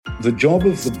The job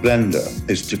of the blender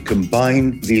is to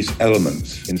combine these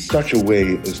elements in such a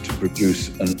way as to produce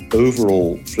an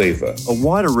overall flavour. A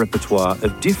wider repertoire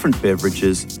of different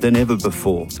beverages than ever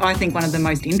before. I think one of the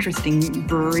most interesting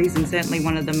breweries, and certainly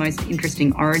one of the most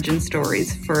interesting origin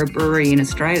stories for a brewery in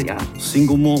Australia.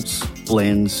 Single malts,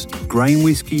 blends, grain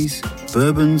whiskies,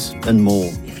 bourbons and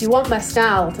more. If you want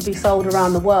mezcal to be sold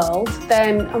around the world,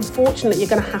 then unfortunately you're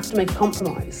going to have to make a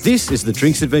compromise. This is the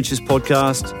Drinks Adventures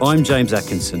podcast. I'm James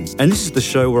Atkinson, and this is the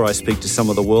show where I speak to some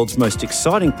of the world's most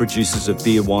exciting producers of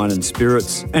beer, wine and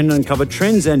spirits and uncover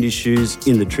trends and issues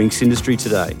in the drinks industry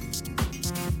today.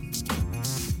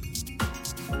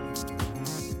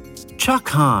 Chuck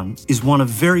Hahn is one of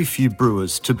very few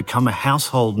brewers to become a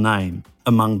household name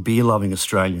among beer-loving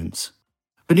Australians.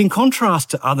 But in contrast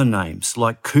to other names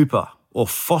like Cooper or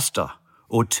Foster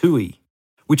or Toohey,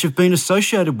 which have been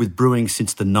associated with brewing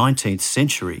since the 19th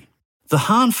century, the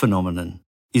Hahn phenomenon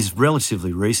is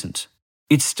relatively recent.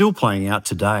 It's still playing out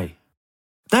today.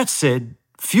 That said,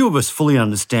 few of us fully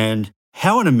understand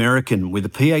how an American with a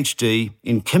PhD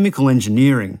in chemical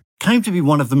engineering came to be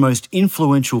one of the most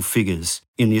influential figures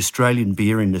in the Australian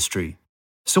beer industry.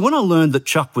 So when I learned that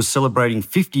Chuck was celebrating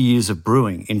 50 years of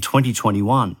brewing in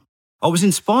 2021, I was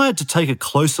inspired to take a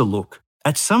closer look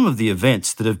at some of the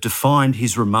events that have defined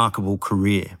his remarkable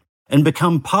career and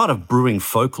become part of brewing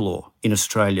folklore in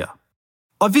Australia.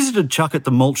 I visited Chuck at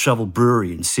the Malt Shovel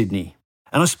Brewery in Sydney,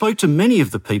 and I spoke to many of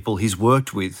the people he's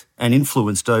worked with and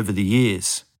influenced over the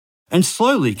years, and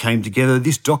slowly came together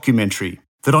this documentary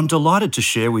that I'm delighted to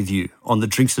share with you on the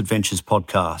Drinks Adventures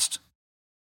podcast.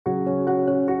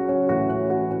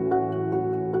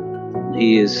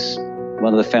 He is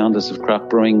one of the founders of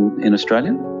craft brewing in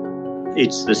Australia.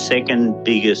 It's the second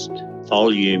biggest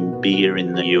volume beer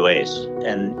in the US,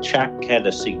 and Chuck had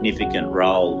a significant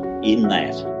role in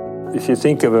that. If you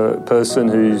think of a person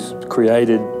who's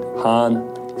created Hahn,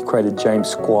 he created James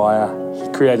Squire,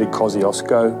 he created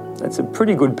Kosciuszko, that's a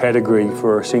pretty good pedigree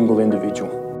for a single individual.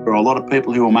 There are a lot of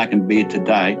people who are making beer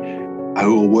today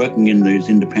who are working in these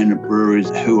independent breweries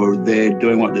who are there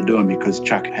doing what they're doing because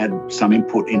Chuck had some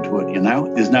input into it, you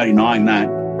know? There's no denying that.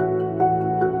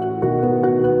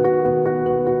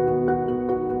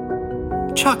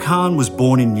 Chuck Hahn was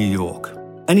born in New York,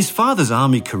 and his father's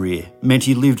army career meant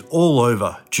he lived all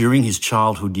over during his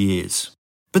childhood years.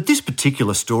 But this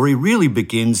particular story really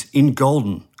begins in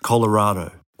Golden,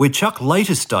 Colorado, where Chuck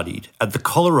later studied at the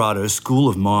Colorado School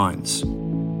of Mines.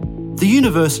 The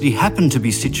university happened to be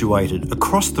situated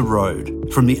across the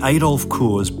road from the Adolf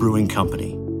Coors Brewing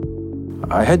Company.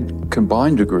 I had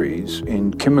combined degrees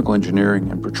in chemical engineering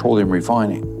and petroleum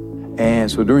refining. And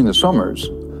so during the summers,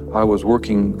 I was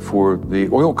working for the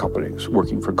oil companies,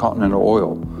 working for Continental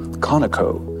Oil,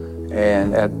 Conoco,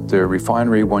 and at their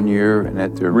refinery one year and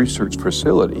at their research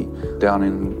facility down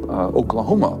in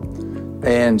Oklahoma.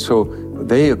 And so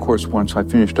they, of course, once I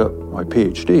finished up my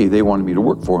PhD, they wanted me to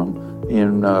work for them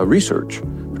in research,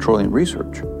 petroleum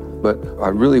research. But I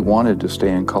really wanted to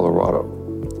stay in Colorado.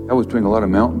 I was doing a lot of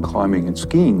mountain climbing and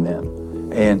skiing then.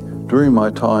 And during my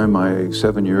time, my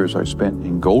 7 years I spent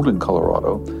in Golden,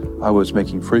 Colorado, I was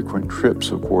making frequent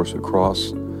trips, of course,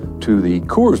 across to the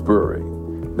Coors Brewery.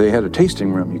 They had a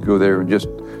tasting room. You go there and just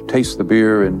taste the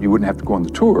beer and you wouldn't have to go on the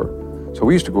tour. So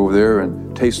we used to go over there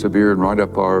and taste the beer and write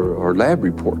up our lab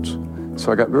reports.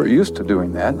 So I got very used to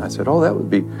doing that. And I said, oh, that would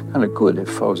be kind of good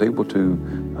if I was able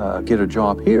to get a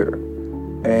job here.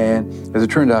 And as it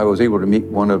turned out, I was able to meet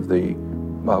one of the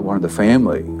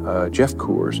family, Jeff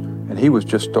Coors, and he was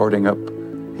just starting up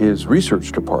his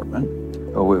research department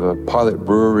with a pilot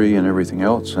brewery and everything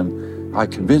else. And I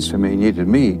convinced him he needed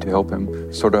me to help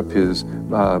him start up his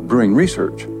brewing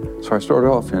research. So I started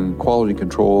off in quality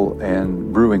control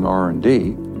and brewing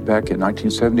R&D back in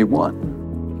 1971.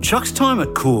 Chuck's time at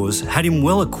Coors had him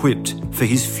well equipped for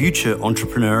his future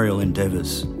entrepreneurial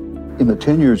endeavours. In the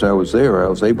 10 years I was there, I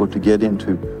was able to get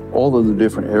into all of the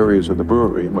different areas of the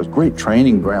brewery. It was a great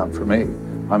training ground for me.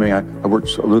 I mean, I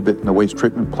worked a little bit in the waste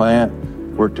treatment plant,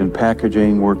 worked in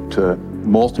packaging, worked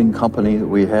malting company that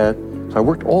we had. So I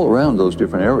worked all around those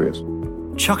different areas.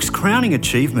 Chuck's crowning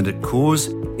achievement at Coors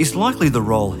is likely the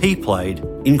role he played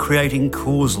in creating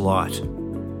Coors Light.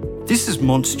 This is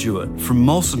Mont Stewart from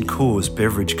Molson Coors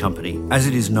Beverage Company, as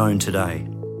it is known today.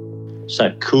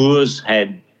 So Coors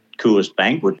had Coors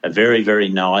Banquet, a very, very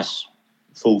nice,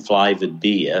 full-flavoured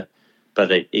beer,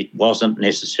 but it wasn't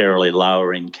necessarily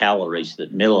lower in calories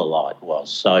that Miller Lite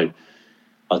was. So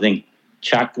I think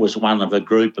Chuck was one of a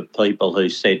group of people who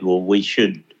said, well, we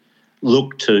should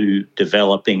look to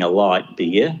developing a light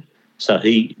beer. So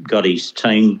he got his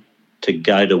team to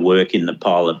go to work in the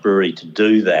pilot brewery to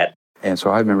do that. And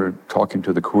so I remember talking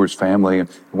to the Coors family, and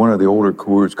one of the older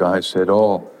Coors guys said,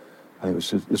 I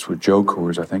think this was Joe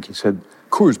Coors, I think. He said,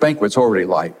 Coors Banquet's already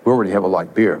light. We already have a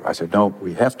light beer. I said, no,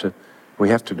 we have to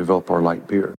develop our light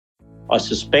beer. I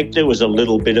suspect there was a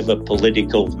little bit of a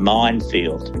political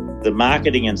minefield. The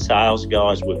marketing and sales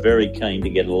guys were very keen to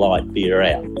get a light beer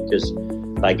out because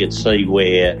they could see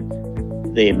where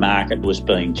their market was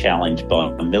being challenged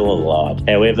by Miller Lite.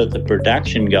 However, the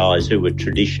production guys who were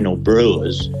traditional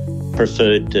brewers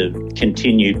preferred to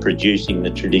continue producing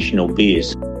the traditional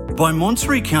beers. By Mont's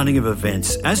recounting of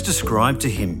events as described to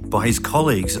him by his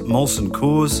colleagues at Molson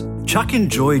Coors, Chuck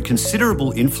enjoyed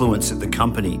considerable influence at the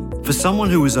company for someone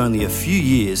who was only a few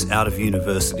years out of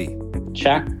university.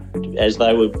 Chuck, as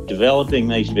they were developing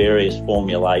these various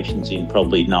formulations in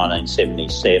probably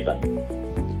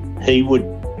 1977, he would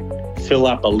fill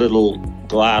up a little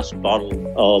glass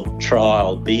bottle of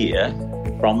trial beer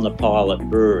from the pilot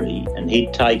brewery and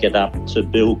he'd take it up to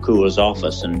Bill Coors'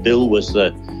 office, and Bill was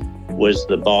the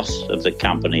boss of the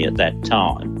company at that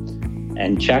time.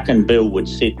 And Chuck and Bill would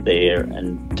sit there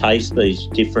and taste these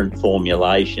different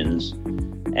formulations,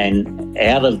 and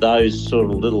out of those sort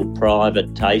of little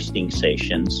private tasting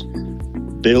sessions,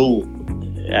 Bill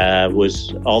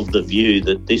was of the view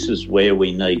that this is where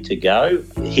we need to go.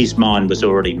 His mind was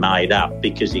already made up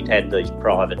because he'd had these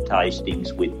private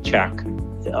tastings with Chuck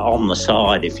on the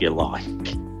side, if you like.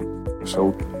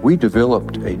 So we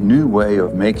developed a new way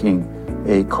of making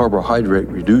a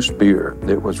carbohydrate-reduced beer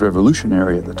that was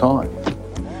revolutionary at the time.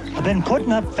 I've been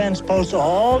putting up fence posts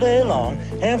all day long.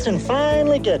 Hanson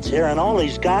finally gets here, and all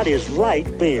he's got is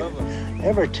light beer.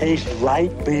 Ever taste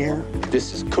light beer?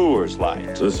 This is Coors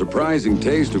Light. The surprising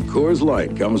taste of Coors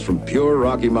Light comes from pure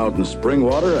Rocky Mountain spring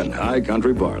water and high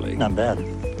country barley. Not bad.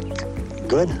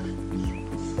 Good.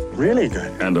 Really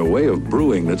good. And a way of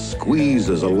brewing that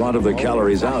squeezes a lot of the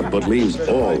calories out but leaves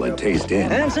all the taste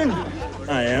in. Hanson,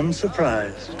 I am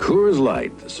surprised. Coors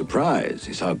Light, the surprise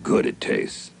is how good it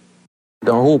tastes.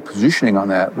 The whole positioning on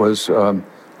that was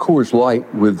Coors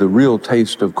Light with the real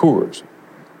taste of Coors,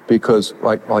 because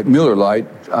like Miller Lite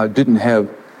didn't have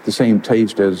the same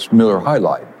taste as Miller High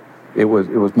Light. It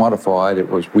was modified. It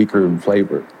was weaker in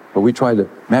flavor, but we tried to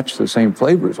match the same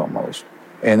flavors almost,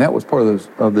 and that was part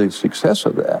of the success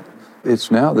of that.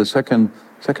 It's now the second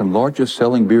largest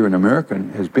selling beer in America,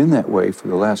 and has been that way for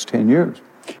the last 10 years.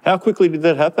 How quickly did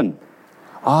that happen?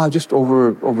 Just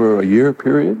over a year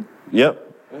period. Yep.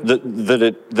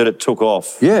 That it took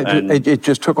off. Yeah, it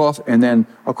just took off, and then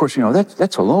of course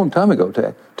that's a long time ago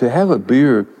to have a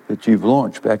beer that you've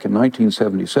launched back in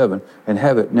 1977 and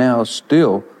have it now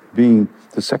still being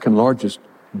the second largest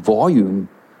volume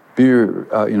beer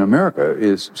in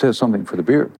America says something for the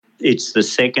beer. It's the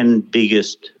second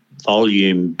biggest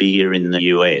volume beer in the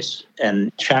US,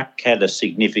 and Chuck had a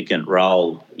significant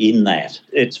role in that.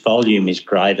 Its volume is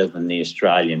greater than the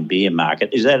Australian beer market.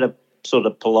 Is that a sort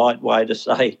of polite way to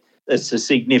say it's a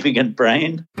significant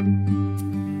brand?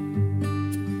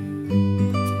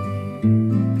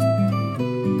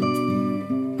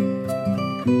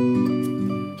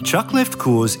 Chuck left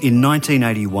Coors in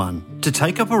 1981 to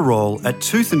take up a role at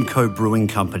Tooth & Co Brewing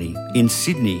Company in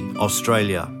Sydney,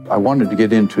 Australia. I wanted to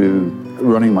get into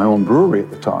running my own brewery at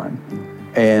the time,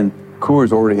 and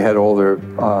Coors already had all their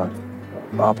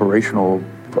operational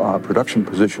production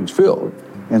positions filled.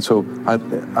 And so I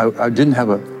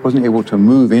wasn't able to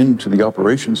move into the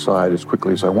operations side as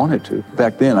quickly as I wanted to.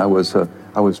 Back then, I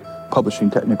was publishing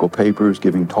technical papers,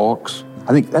 giving talks.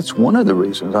 I think that's one of the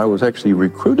reasons I was actually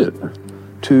recruited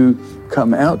to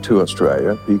come out to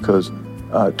Australia, because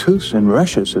Tooths and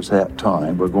Reches at that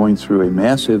time were going through a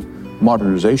massive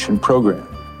modernization program,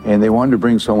 and they wanted to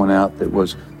bring someone out that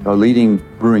was a leading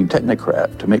brewing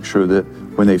technocrat to make sure that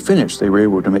when they finished, they were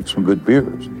able to make some good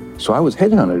beers. So I was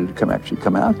headhunted to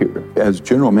come out here as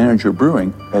general manager of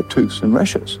brewing at Tooths and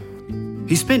Reches.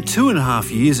 He spent 2.5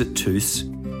 years at Tooths,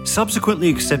 subsequently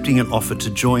accepting an offer to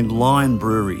join Lion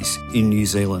Breweries in New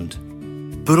Zealand.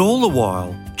 But all the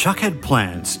while, Chuck had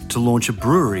plans to launch a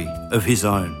brewery of his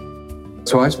own.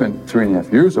 So I spent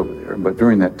 3.5 years over there, but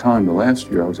during that time, the last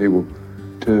year,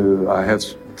 I have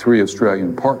 3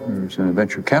 Australian partners and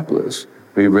venture capitalists.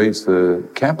 We raised the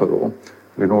capital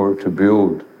in order to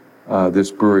build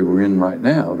this brewery we're in right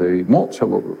now, the Malt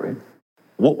Shovel Brewery.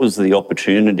 What was the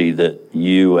opportunity that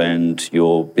you and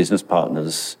your business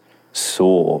partners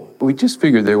saw? We just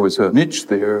figured there was a niche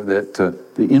there that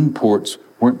the imports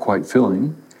weren't quite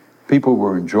filling. People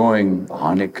were enjoying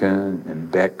Heineken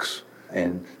and Beck's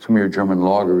and some of your German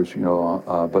lagers,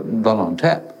 but not on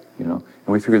tap, And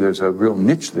we figured there's a real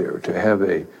niche there to have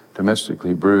a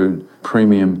domestically brewed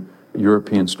premium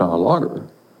European-style lager.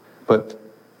 But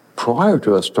prior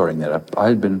to us starting that up, I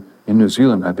had been in New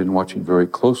Zealand. I'd been watching very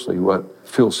closely what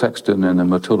Phil Sexton and the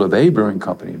Matilda Bay Brewing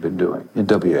Company had been doing in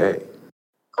WA.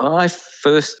 I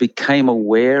first became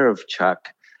aware of Chuck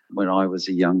when I was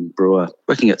a young brewer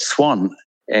working at Swan.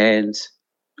 And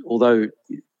although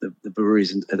the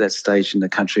breweries at that stage in the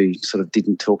country sort of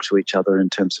didn't talk to each other in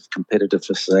terms of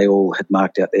competitiveness, they all had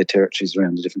marked out their territories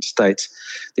around the different states,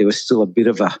 there was still a bit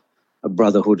of a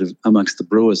brotherhood amongst the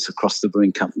brewers across the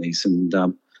brewing companies.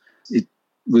 And it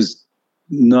was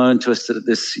known to us that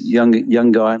this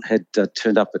young guy had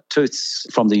turned up at Toots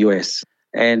from the US.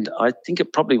 And I think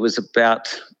it probably was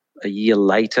about a year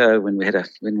later when we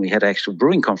had an actual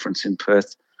brewing conference in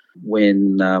Perth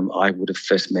when I would have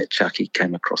first met Chuck. He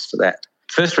came across for that.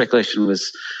 First recollection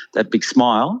was that big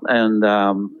smile and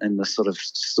the sort of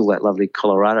still that lovely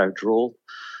Colorado drawl,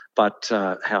 but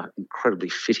how incredibly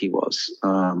fit he was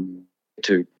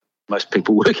to most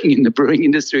people working in the brewing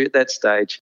industry at that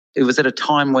stage. It was at a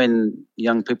time when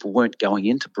young people weren't going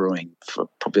into brewing for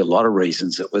probably a lot of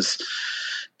reasons. It was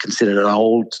considered an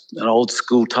old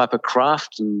school type of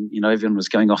craft, and everyone was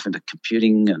going off into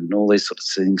computing and all these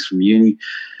sorts of things from uni.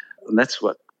 And that's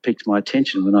what piqued my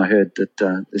attention when I heard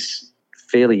that this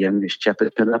fairly youngish chap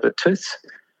had turned up at Toots.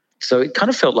 So it kind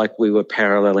of felt like we were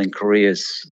paralleling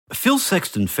careers. Phil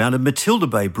Sexton founded Matilda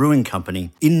Bay Brewing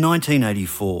Company in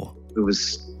 1984. It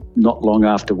was not long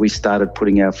after we started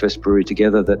putting our first brewery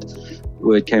together that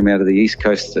word came out of the East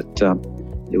Coast that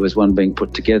there was one being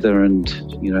put together and,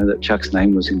 that Chuck's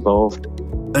name was involved.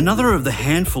 Another of the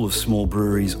handful of small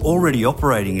breweries already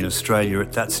operating in Australia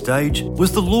at that stage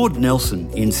was the Lord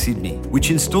Nelson in Sydney, which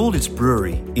installed its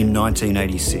brewery in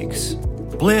 1986.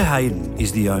 Blair Hayden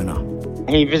is the owner.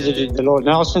 He visited the Lord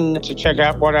Nelson to check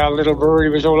out what our little brewery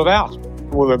was all about.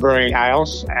 We were brewing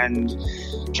ales and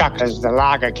Chuck is the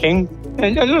lager king.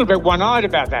 And a little bit one-eyed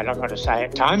about that, I've got to say,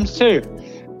 at times too.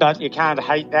 But you can't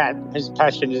hate that. His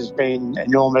passion has been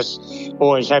enormous.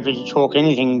 Always happy to talk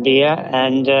anything beer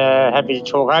and happy to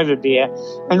talk over beer.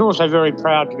 And also very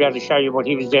proud to be able to show you what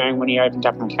he was doing when he opened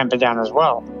up in Camperdown as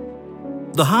well.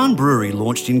 The Hahn Brewery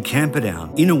launched in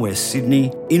Camperdown, inner West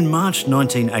Sydney, in March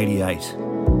 1988.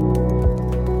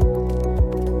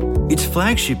 Its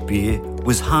flagship beer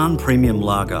was Hahn Premium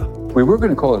Lager. We were going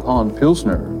to call it Hahn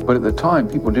Pilsner, but at the time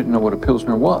people didn't know what a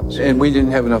Pilsner was. And we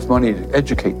didn't have enough money to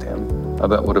educate them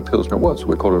about what a Pilsner was. So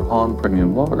we called it Hahn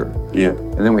Premium Lager. Yeah.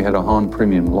 And then we had a Hahn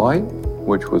Premium Light,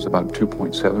 which was about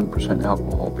 2.7%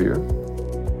 alcohol beer.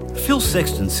 Phil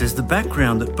Sexton says the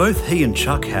background that both he and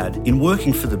Chuck had in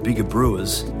working for the bigger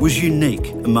brewers was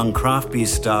unique among craft beer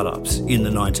startups in the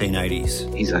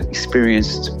 1980s. He's an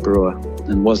experienced brewer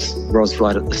and was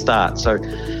right at the start. So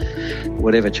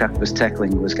whatever Chuck was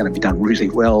tackling was going to be done really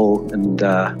well, and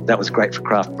that was great for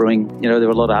craft brewing. There were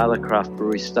a lot of other craft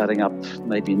breweries starting up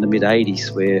maybe in the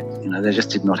mid-80s where, they just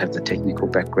did not have the technical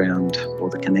background or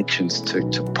the connections to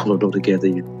pull it all together.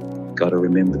 You've got to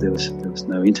remember there was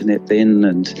no internet then,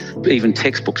 and even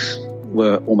textbooks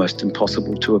were almost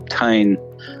impossible to obtain.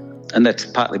 And that's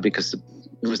partly because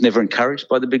it was never encouraged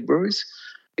by the big breweries,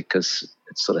 because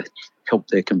it sort of helped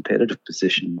their competitive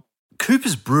position.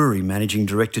 Cooper's Brewery Managing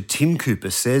Director Tim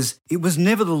Cooper says it was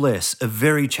nevertheless a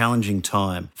very challenging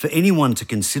time for anyone to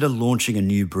consider launching a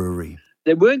new brewery.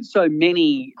 There weren't so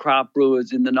many craft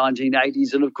brewers in the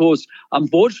 1980s, and of course,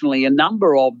 unfortunately, a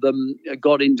number of them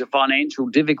got into financial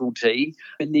difficulty.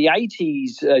 In the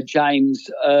 80s, James,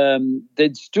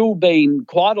 there'd still been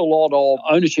quite a lot of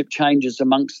ownership changes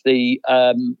amongst the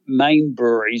main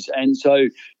breweries. And so,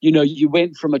 you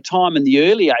went from a time in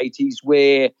the early 80s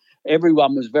where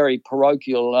everyone was very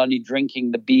parochial, only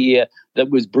drinking the beer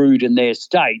that was brewed in their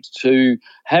state, to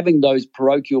having those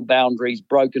parochial boundaries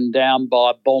broken down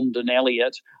by Bond and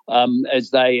Elliott as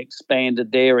they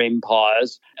expanded their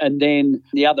empires. And then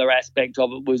the other aspect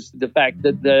of it was the fact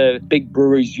that the big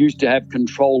breweries used to have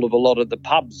control of a lot of the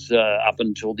pubs up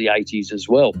until the 80s as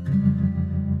well.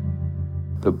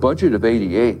 The budget of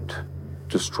 88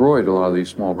 destroyed a lot of these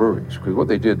small breweries, because what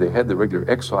they did, they had the regular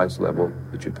excise level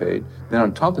that you paid. Then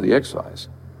on top of the excise,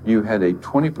 you had a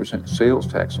 20%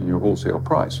 sales tax on your wholesale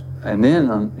price. And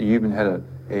then you even had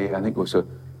I think it was a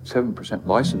 7%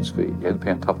 license fee you had to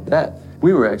pay on top of that.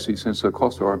 We were actually, since the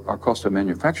cost of our cost of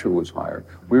manufacture was higher,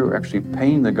 we were actually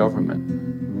paying the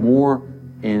government more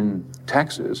in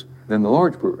taxes than the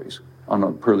large breweries on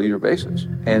a per liter basis.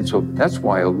 And so that's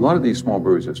why a lot of these small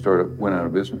breweries that went out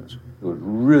of business. It was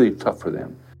really tough for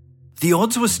them. The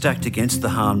odds were stacked against the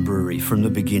Hahn Brewery from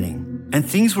the beginning, and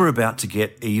things were about to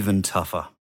get even tougher.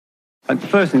 The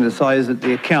first thing to say is that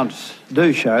the accounts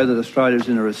do show that Australia is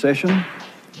in a recession.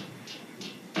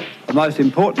 The most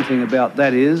important thing about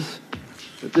that is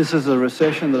This is a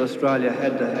recession that Australia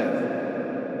had to have.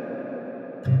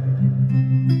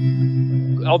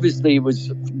 Obviously, it was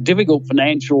difficult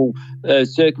financial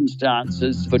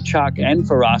circumstances for Chuck and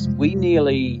for us. We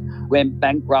nearly went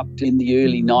bankrupt in the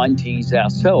early 90s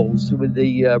ourselves with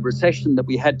the recession that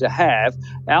we had to have.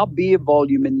 Our beer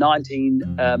volume in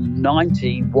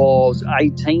 1990 was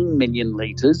 18 million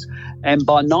litres, and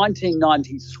by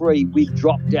 1993 we'd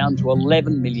dropped down to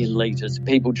 11 million litres.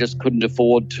 People just couldn't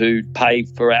afford to pay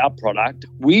for our product.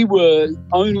 We were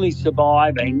only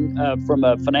surviving from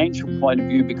a financial point of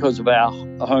view because of our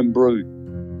home brew.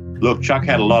 Look, Chuck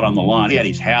had a lot on the line. He had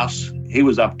his house. He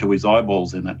was up to his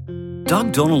eyeballs in it.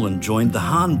 Doug Donnellan joined the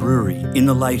Hahn Brewery in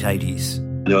the late 80s.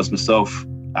 There was myself,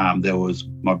 there was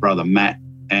my brother Matt,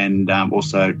 and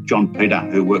also John Peter,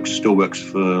 who still works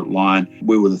for Lion.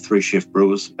 We were the 3-shift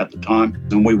brewers at the time,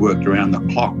 and we worked around the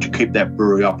clock to keep that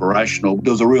brewery operational.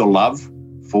 There was a real love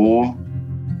for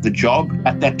the job.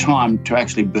 At that time, to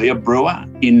actually be a brewer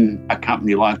in a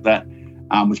company like that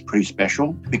was pretty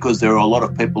special, because there were a lot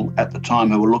of people at the time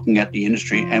who were looking at the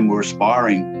industry and were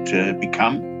aspiring to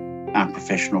become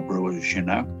professional brewers, you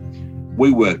know.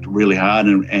 We worked really hard,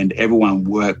 and everyone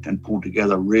worked and pulled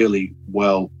together really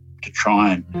well to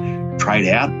try and trade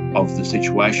out of the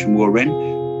situation we were in.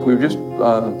 We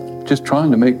were just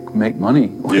trying to make money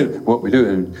with what we do,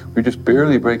 and we're just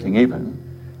barely breaking even,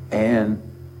 and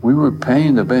we were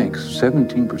paying the banks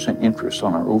 17% interest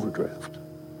on our overdraft.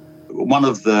 One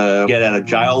of the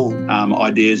get-out-of-jail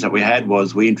ideas that we had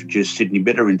was we introduced Sydney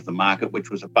Bitter into the market, which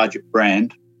was a budget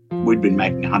brand. We'd been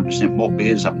making 100% malt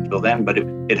beers up until then, but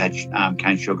it had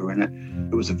cane sugar in it.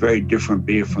 It was a very different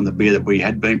beer from the beer that we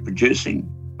had been producing.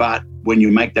 But when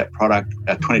you make that product,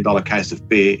 a $20 case of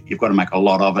beer, you've got to make a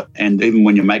lot of it. And even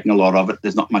when you're making a lot of it,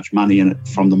 there's not much money in it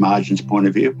from the margins point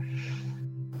of view.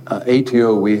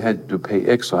 ATO, we had to pay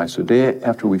excise. The day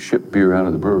after we shipped beer out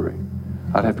of the brewery,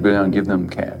 I'd have to go down and give them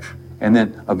cash. And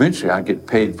then eventually I'd get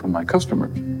paid from my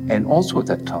customers. And also at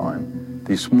that time,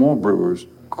 these small brewers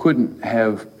couldn't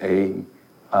have a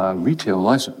retail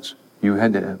license. You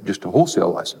had to have just a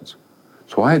wholesale license.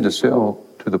 So I had to sell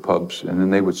to the pubs, and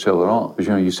then they would sell it on. Because,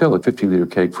 you know, you sell a 50-liter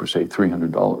keg for, say,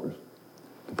 $300.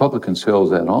 The publican sells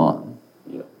that on,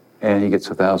 and he gets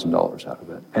 $1,000 out of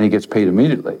it, and he gets paid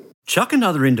immediately. Chuck and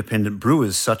other independent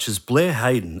brewers, such as Blair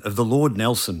Hayden of the Lord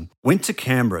Nelson, went to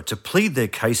Canberra to plead their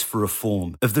case for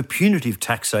reform of the punitive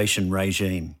taxation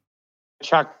regime.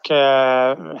 Chuck,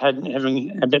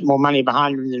 having a bit more money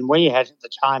behind him than we had at the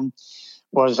time,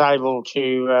 was able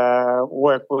to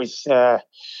work with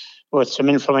some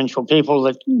influential people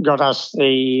that got us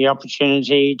the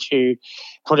opportunity to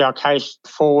put our case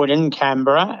forward in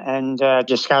Canberra and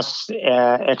discuss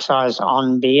excise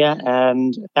on beer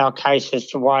and our case as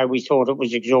to why we thought it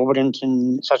was exorbitant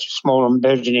in such a small and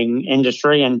burgeoning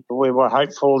industry. And we were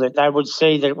hopeful that they would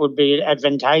see that it would be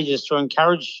advantageous to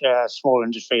encourage a small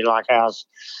industry like ours.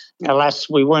 Alas,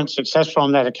 we weren't successful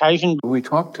on that occasion. We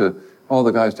talked to all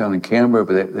the guys down in Canberra,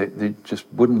 but they just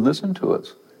wouldn't listen to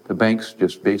us. The banks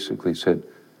just basically said,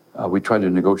 we tried to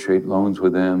negotiate loans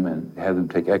with them and have them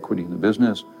take equity in the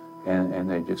business, and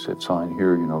they just said, sign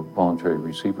here, you know, voluntary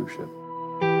receivership.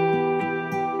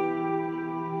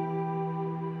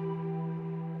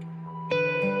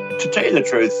 To tell you the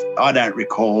truth, I don't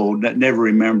recall, never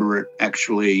remember it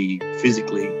actually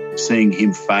physically seeing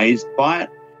him fazed by it.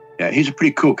 Yeah, he's a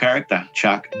pretty cool character,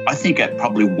 Chuck. I think at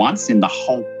probably once in the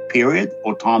whole period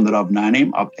or time that I've known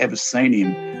him, I've ever seen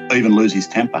him even lose his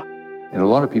temper. And a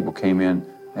lot of people came in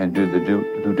and did the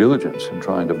due diligence in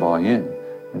trying to buy in.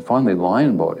 And finally,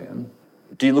 Lion bought in.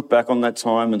 Do you look back on that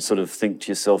time and sort of think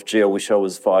to yourself, gee, I wish I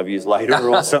was 5 years later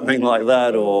or something like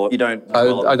that, or you don't?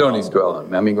 I don't need to dwell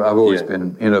on it. I mean, I've always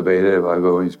been innovative. I've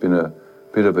always been a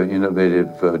bit of an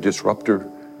innovative disruptor.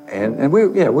 And we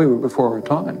were before our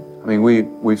time. I mean,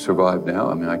 we've survived now.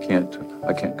 I mean, I can't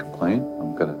complain.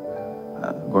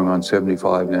 I'm going on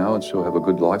 75 now and still have a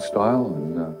good lifestyle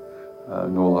and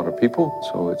know a lot of people.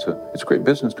 So it's a great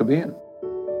business to be in.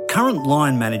 Current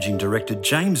Lion Managing Director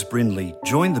James Brindley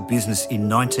joined the business in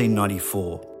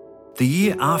 1994, the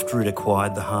year after it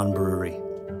acquired the Hahn Brewery.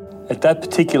 At that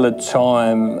particular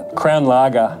time, Crown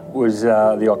Lager was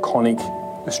the iconic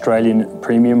Australian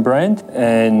premium brand,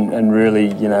 and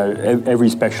really, you know, every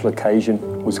special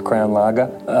occasion was Crown Lager.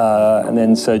 And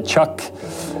then so Chuck,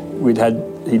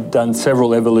 he'd done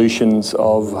several evolutions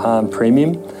of Hahn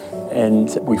Premium,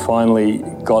 and we finally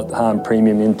got Hahn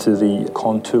Premium into the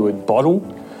contoured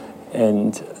bottle,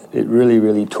 and it really,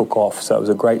 really took off. So it was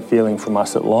a great feeling from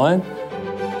us at Lion.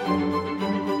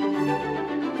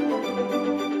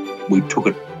 We took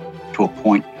it to a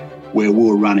point where we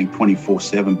were running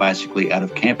 24/7 basically out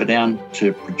of Camperdown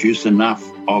to produce enough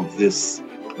of this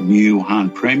new Hahn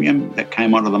Premium that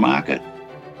came onto the market.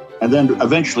 And then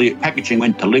eventually packaging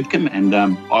went to Lidcombe, and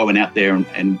I went out there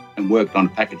and worked on a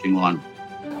packaging line.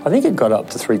 I think it got up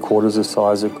to 3/4 the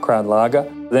size of Crown Lager.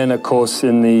 Then, of course,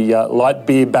 in the light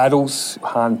beer battles,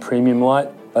 Hahn Premium Light.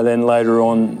 And then later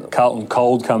on, Carlton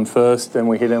Cold come first, then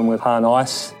we hit them with Hahn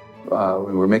Ice.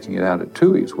 We were making it out at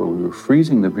Tooheys, where we were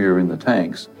freezing the beer in the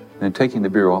tanks, then taking the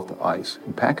beer off the ice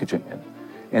and packaging it.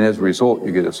 And as a result,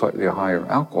 you get a slightly higher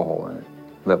alcohol in it,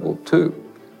 level 2,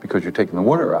 because you're taking the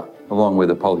water out, along with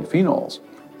the polyphenols.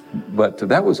 But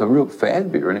that was a real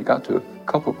fad beer, and it got to a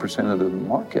couple % of the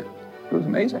market. It was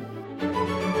amazing.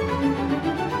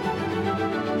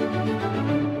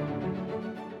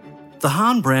 The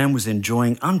Hahn brand was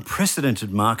enjoying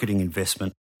unprecedented marketing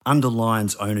investment under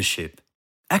Lion's ownership.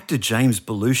 Actor James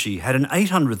Belushi had an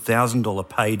 $800,000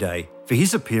 payday for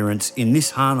his appearance in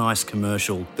this Hahn Ice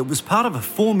commercial that was part of a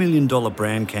 $4 million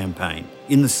brand campaign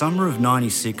in the summer of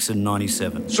 96 and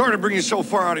 97. Sorry to bring you so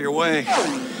far out of your way,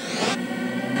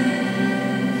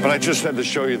 but I just had to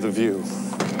show you the view.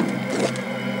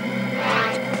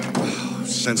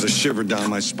 Sends a shiver down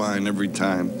my spine every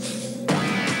time.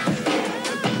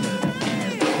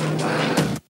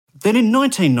 Then in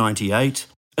 1998,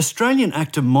 Australian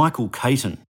actor Michael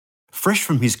Caton, fresh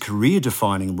from his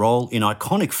career-defining role in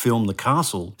iconic film The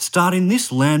Castle, starred in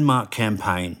this landmark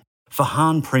campaign for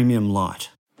Hahn Premium Light.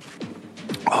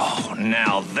 Oh,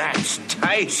 now that's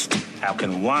taste. How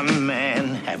can one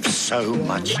man have so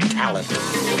much talent?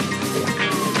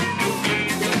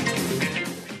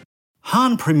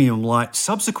 Hahn Premium Light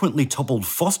subsequently toppled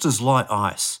Foster's Light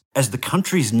Ice as the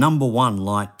country's #1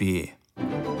 light beer.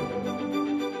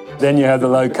 Then you have the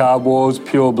low-carb wars,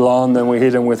 Pure Blonde, then we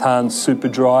hit them with Hahn Super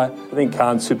Dry. I think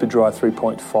Hahn Super Dry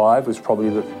 3.5 was probably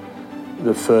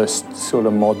the first sort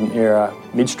of modern era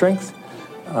mid-strength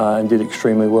and did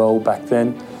extremely well back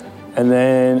then. And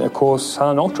then, of course,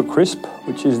 Hahn Ultra Crisp,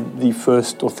 which is the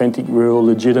first authentic, real,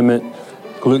 legitimate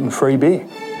gluten-free beer.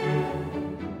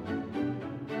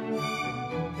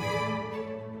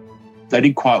 They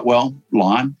did quite well,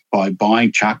 Lion, by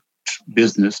buying Chuck's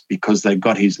business because they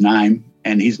got his name,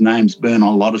 and his name's burned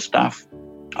on a lot of stuff.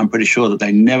 I'm pretty sure that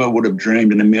they never would have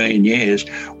dreamed in a million years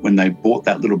when they bought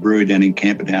that little brewery down in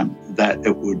Camperdown that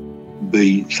it would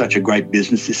be such a great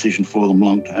business decision for them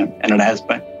long term. And it has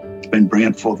been. It's been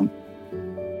brilliant for them.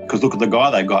 Because look at the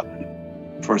guy they got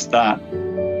for a start.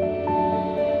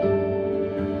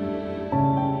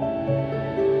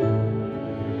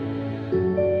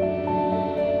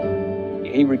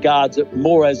 He regards it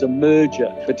more as a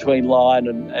merger between Lion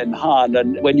and Hahn.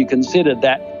 And when you consider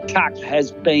that Chuck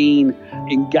has been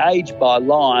engaged by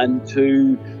Lion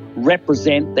to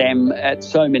represent them at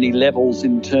so many levels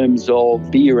in terms of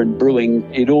beer and brewing,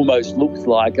 it almost looks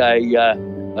like a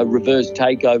reverse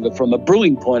takeover from a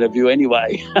brewing point of view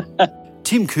anyway.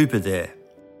 Tim Cooper there.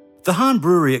 The Hahn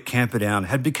Brewery at Camperdown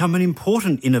had become an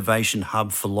important innovation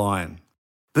hub for Lion,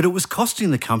 but it was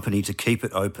costing the company to keep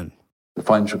it open. The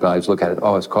financial guys look at it,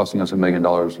 it's costing us $1 million.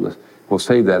 We'll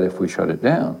save that if we shut it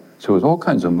down. So there was all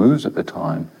kinds of moves at the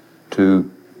time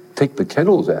to take the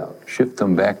kettles out, shift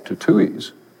them back to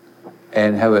Tooheys,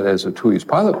 and have it as a Tooheys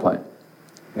pilot plant.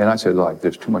 And I said,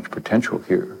 there's too much potential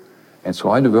here. And so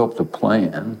I developed a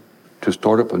plan to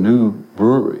start up a new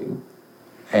brewery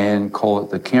and call it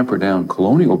the Camperdown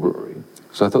Colonial Brewery.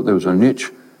 So I thought there was a niche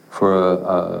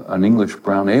for an English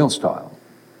brown ale style.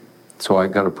 So I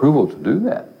got approval to do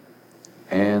that.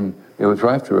 And it was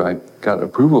right after I got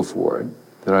approval for it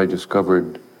that I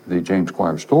discovered the James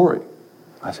Squire story.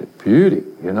 I said, beauty,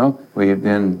 We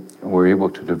then were able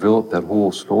to develop that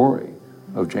whole story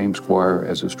of James Squire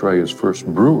as Australia's first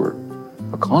brewer,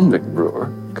 a convict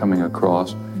brewer coming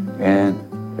across and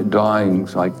dying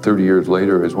 30 years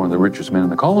later as one of the richest men in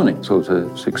the colony. So it's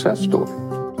a success story.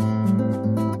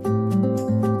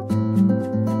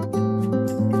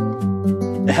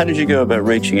 How did you go about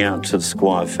reaching out to the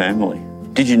Squire family?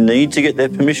 Did you need to get their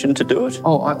permission to do it?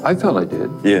 I felt I did.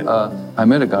 Yeah. I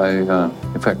met a guy,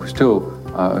 in fact, we still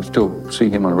see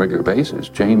him on a regular basis,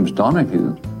 James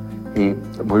Donahue. He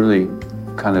really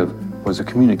kind of was a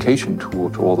communication tool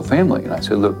to all the family. And I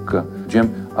said, look,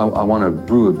 Jim, I want to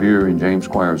brew a beer in James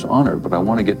Squire's honor, but I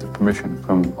want to get the permission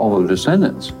from all the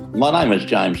descendants. My name is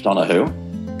James Donahue,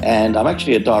 and I'm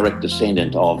actually a direct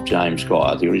descendant of James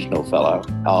Squire, the original fellow.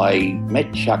 I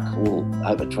met Chuck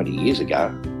over 20 years ago,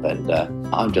 and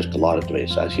I'm just delighted to be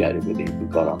associated with him, to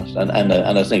be quite honest. And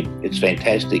I think it's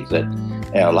fantastic that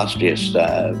our illustrious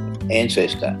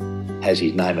ancestor has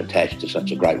his name attached to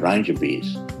such a great range of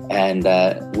beers. And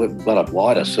we've got a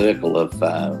wider circle of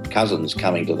cousins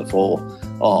coming to the fore.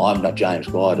 Oh, I'm not James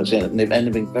Squire descendant, and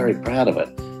they've been very proud of it.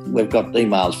 We've got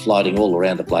emails floating all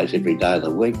around the place every day of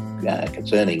the week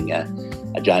concerning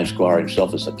James Squire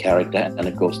himself as a character and,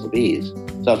 of course, the beers.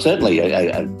 So it's certainly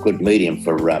a good medium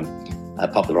for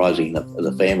popularising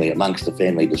the family amongst the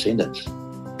family descendants.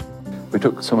 We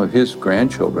took some of his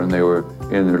grandchildren, they were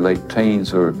in their late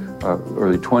teens or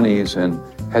early 20s, and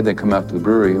had them come out to the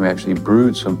brewery, and we actually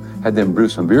had them brew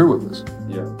some beer with us.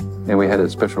 Yeah. And we had a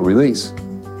special release.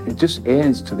 It just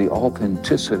adds to the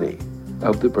authenticity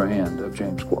of the brand of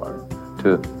James Squire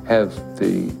to have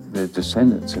the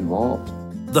descendants involved.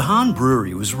 The Hahn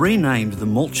Brewery was renamed the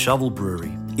Malt Shovel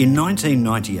Brewery in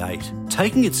 1998,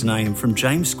 taking its name from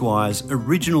James Squire's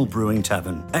original brewing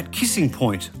tavern at Kissing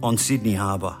Point on Sydney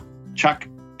Harbour. Chuck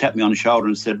tapped me on the shoulder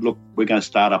and said, look, we're going to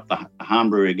start up the Hahn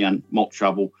Brewery again, Malt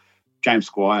Shovel. James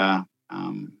Squire,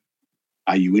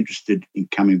 are you interested in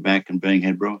coming back and being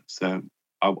head brewer? So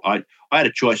I had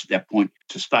a choice at that point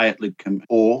to stay at Lidcombe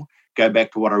or go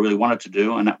back to what I really wanted to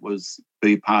do, and that was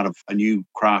be part of a new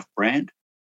craft brand.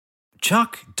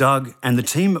 Chuck, Doug and the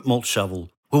team at Malt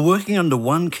Shovel were working under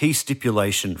one key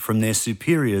stipulation from their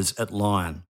superiors at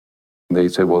Lion. They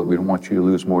said, well, we don't want you to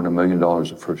lose more than $1 million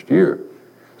the first year.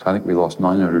 So I think we lost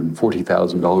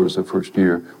 $940,000 the first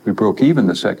year. We broke even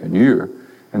the second year.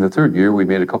 And the third year, we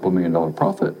made a couple $1 million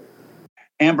profit.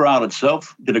 Amber Ale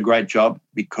itself did a great job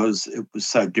because it was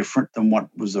so different than what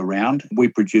was around. We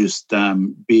produced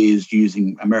beers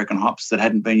using American hops that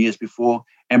hadn't been used before.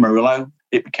 Amarillo,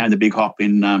 it became the big hop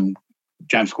in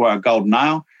James Squire Golden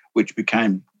Ale, which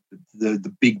became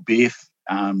the big beer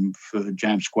for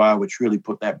James Squire, which really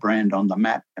put that brand on the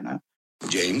map, you know.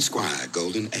 James Squire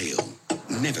Golden Ale,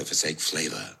 never forsake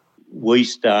flavour. We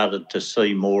started to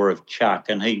see more of Chuck,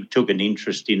 and he took an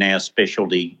interest in our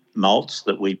specialty malts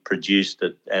that we produced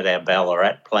at our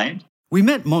Ballarat plant. We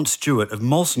met Mont Stewart of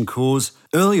Molson Coors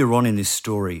earlier on in this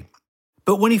story.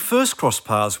 But when he first crossed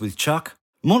paths with Chuck,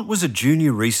 Mont was a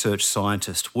junior research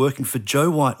scientist working for Joe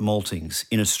White Maltings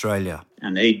in Australia.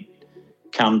 And he'd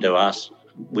come to us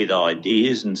with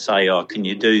ideas and say, oh, can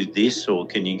you do this, or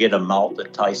can you get a malt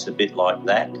that tastes a bit like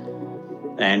that?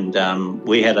 And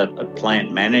we had a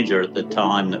plant manager at the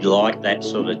time that liked that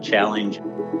sort of challenge.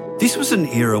 This was an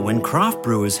era when craft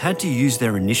brewers had to use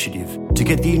their initiative to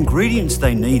get the ingredients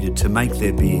they needed to make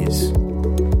their beers.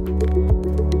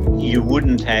 You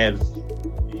wouldn't have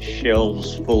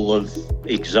shelves full of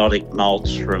exotic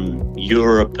malts from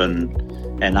Europe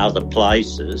and other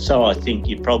places. So I think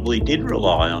you probably did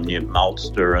rely on your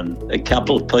maltster and a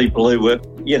couple of people who were,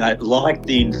 liked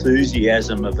the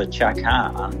enthusiasm of a Chuck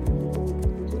Hahn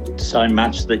so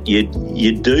much that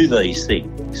you'd do these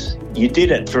things. You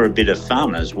did it for a bit of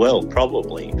fun as well,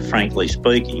 probably, frankly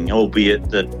speaking,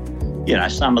 albeit that,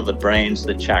 some of the brands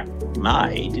that Chuck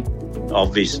made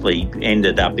obviously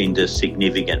ended up into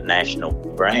significant national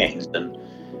brands, and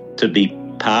to be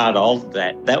part of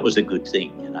that was a good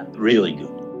thing, really good.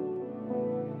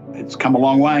 It's come a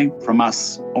long way from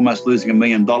us almost losing $1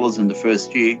 million in the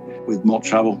first year with Malt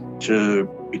Shovel to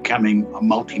becoming a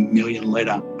multi-million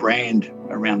litre brand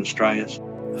around Australia.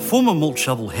 Former Malt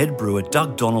Shovel head brewer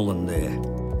Doug Donnellan there.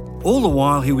 All the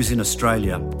while he was in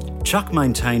Australia, Chuck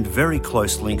maintained very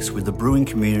close links with the brewing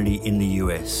community in the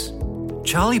US.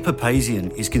 Charlie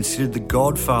Papazian is considered the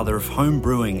godfather of home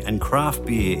brewing and craft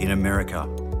beer in America.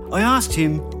 I asked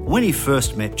him when he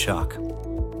first met Chuck.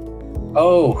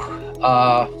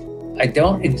 I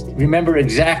don't remember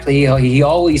exactly. He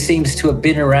always seems to have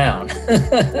been around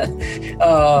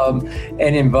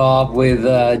and involved with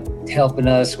helping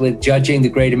us with judging the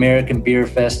Great American Beer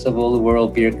Festival, the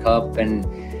World Beer Cup, and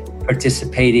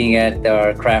participating at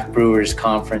our craft brewers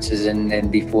conferences,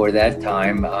 and before that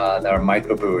time, our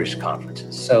microbrewers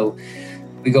conferences. So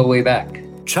we go way back.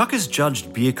 Chuck has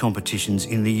judged beer competitions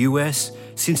in the US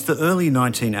since the early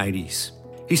 1980s.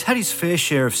 He's had his fair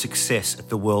share of success at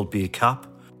the World Beer Cup,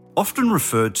 often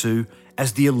referred to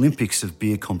as the Olympics of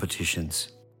beer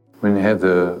competitions. When you have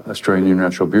the Australian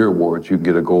International Beer Awards, you can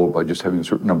get a gold by just having a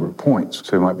certain number of points.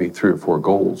 So there might be 3 or 4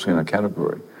 golds in a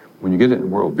category. When you get it in the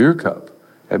World Beer Cup,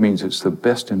 that means it's the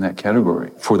best in that category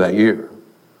for that year.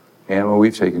 And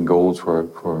we've taken golds for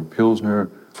our Pilsner,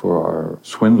 for our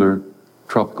Swindler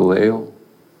Tropical Ale,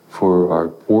 for our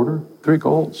Porter, 3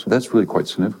 golds. That's really quite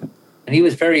significant. And he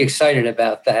was very excited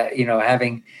about that,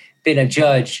 having been a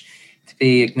judge, to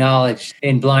be acknowledged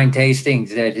in blind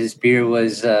tastings that his beer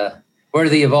was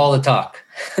worthy of all the talk.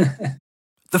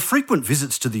 The frequent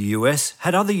visits to the US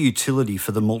had other utility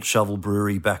for the Malt Shovel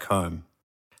Brewery back home.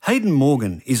 Hayden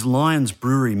Morgan is Lion's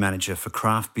brewery manager for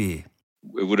craft beer.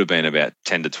 it would have been about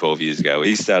 10 to 12 years ago.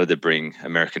 He started to bring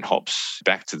American hops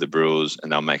back to the brewers,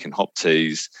 and they were making hop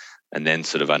teas and then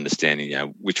sort of understanding,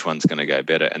 which one's going to go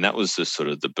better. And that was just sort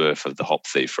of the birth of the Hop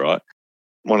Thief, right?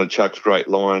 One of Chuck's great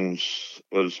lines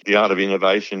was, the art of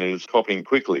innovation is copying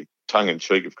quickly.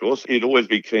 Tongue-in-cheek, of course. He'd always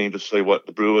be keen to see what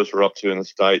the brewers were up to in the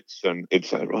States, and he'd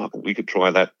say, right, well, we could try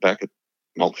that back at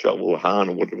Malt Shovel or Hahn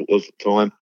or whatever it was at the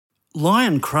time.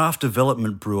 Lion craft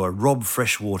development brewer Rob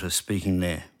Freshwater speaking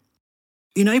there.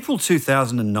 In April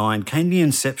 2009 came the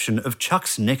inception of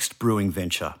Chuck's next brewing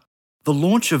venture, the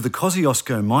launch of the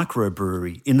Kosciuszko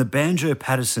microbrewery in the Banjo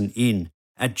Patterson Inn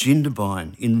at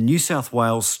Jindabyne in the New South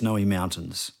Wales Snowy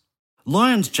Mountains.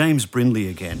 Lion's James Brindley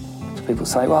again. People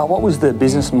say, well, what was the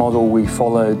business model we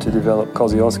followed to develop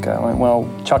Kosciuszko? I went, well,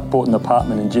 Chuck bought an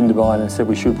apartment in Jindabyne and said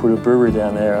we should put a brewery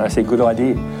down there. And I said, good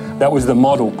idea. That was the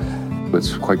model.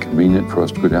 It's quite convenient for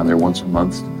us to go down there once a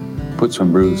month, put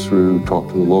some brews through, talk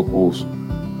to the locals,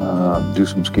 do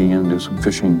some skiing, do some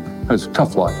fishing. It's a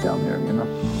tough life down there,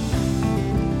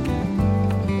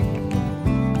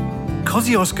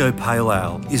 Kosciuszko Pale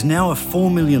Ale is now a 4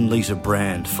 million litre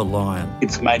brand for Lion.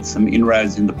 It's made some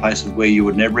inroads into places where you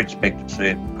would never expect to see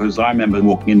it, because I remember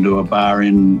walking into a bar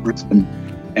in Brisbane,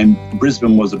 and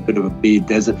Brisbane was a bit of a beer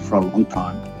desert for a long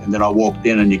time. And then I walked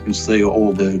in and you can see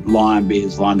all the Lion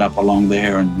beers lined up along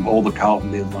there and all the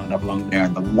Carlton beers lined up along there.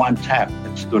 And the one tap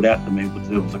that stood out to me was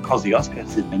there was a Kosciuszko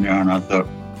sitting in there, and I thought,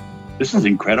 this is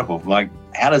incredible. Like,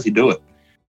 how does he do it?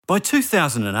 By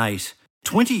 2008,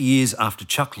 20 years after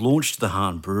Chuck launched the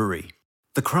Hahn Brewery,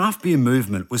 the craft beer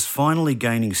movement was finally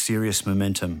gaining serious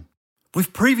momentum.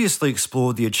 We've previously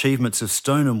explored the achievements of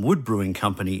Stoneham Wood Brewing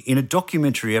Company in a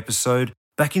documentary episode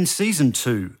back in Season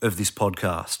 2 of this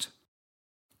podcast.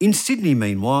 In Sydney,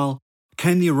 meanwhile,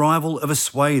 came the arrival of a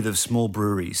swathe of small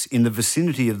breweries in the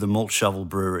vicinity of the Malt Shovel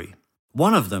Brewery.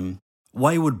 One of them,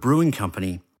 Wayward Brewing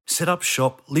Company, set up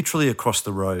shop literally across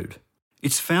the road.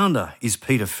 Its founder is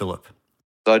Peter Phillip.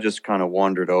 I just kind of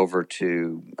wandered over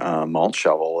to Malt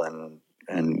Shovel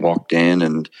and walked in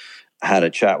and had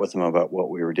a chat with him about what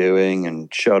we were doing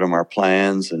and showed him our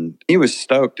plans. And he was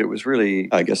stoked. It was really,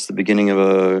 I guess, the beginning of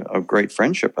a great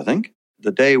friendship, I think.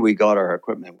 The day we got our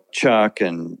equipment, Chuck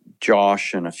and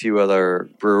Josh and a few other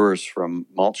brewers from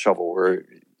Malt Shovel were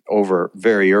over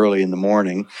very early in the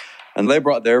morning. And they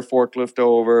brought their forklift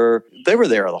over. They were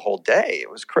there the whole day.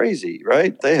 It was crazy,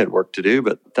 right? They had work to do,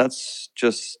 but that's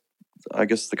just, I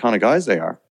guess, the kind of guys they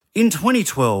are. In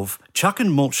 2012, Chuck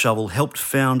and Malt Shovel helped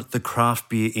found the Craft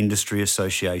Beer Industry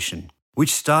Association,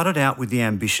 which started out with the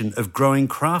ambition of growing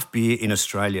craft beer in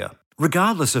Australia,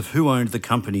 regardless of who owned the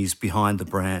companies behind the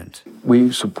brand.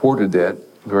 We supported that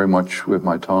very much with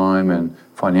my time and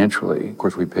financially. Of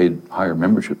course, we paid higher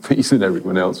membership fees than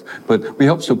everyone else, but we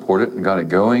helped support it and got it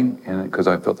going, and because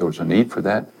I felt there was a need for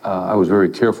that. I was very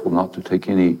careful not to take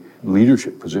any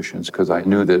leadership positions because I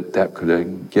knew that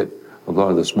could get a lot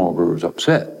of the small brewers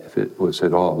upset if it was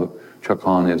said, oh, look, Chuck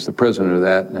Hahn is the president of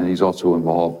that, and he's also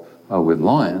involved with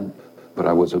Lion. But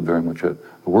I was very much a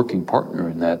working partner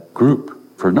in that group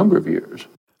for a number of years.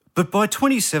 But by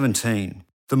 2017,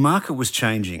 the market was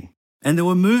changing, and there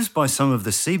were moves by some of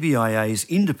the CBIA's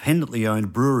independently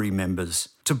owned brewery members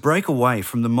to break away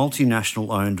from the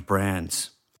multinational-owned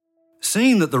brands.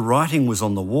 Seeing that the writing was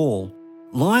on the wall,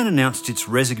 Lion announced its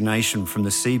resignation from the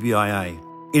CBIA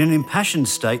in an impassioned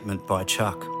statement by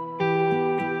Chuck.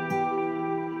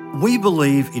 We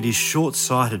believe it is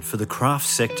short-sighted for the craft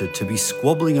sector to be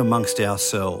squabbling amongst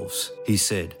ourselves, he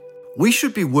said. We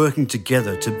should be working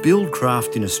together to build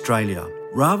craft in Australia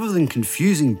rather than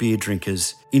confusing beer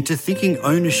drinkers into thinking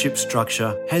ownership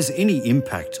structure has any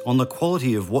impact on the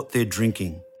quality of what they're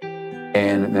drinking.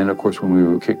 And then, of course, when we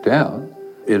were kicked out,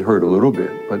 it hurt a little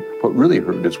bit. But what really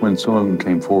hurt is when some of them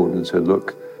came forward and said,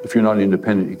 look, if you're not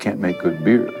independent, you can't make good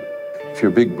beer. If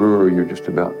you're a big brewer, you're just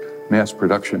about mass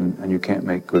production and you can't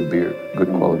make good beer, good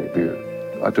quality beer.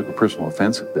 I took a personal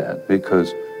offense at that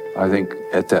because I think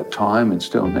at that time and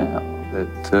still now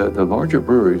that the larger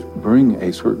breweries bring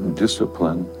a certain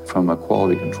discipline from a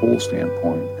quality control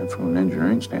standpoint and from an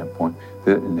engineering standpoint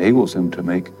that enables them to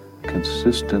make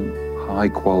consistent,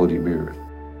 high-quality beers.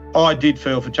 I did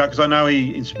feel for Chuck because I know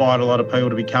he inspired a lot of people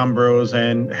to become brewers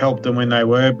and helped them when they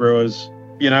were brewers.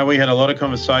 You know, we had a lot of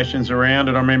conversations around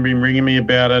it. I remember him ringing me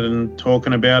about it and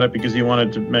talking about it because he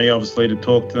wanted me, obviously, to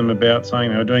talk to them about saying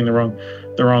they were doing the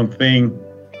wrong thing.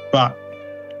 But,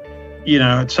 you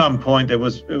know, at some point it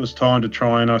was time to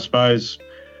try and, I suppose,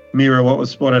 mirror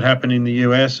what had happened in the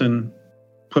US and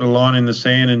put a line in the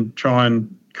sand and try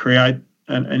and create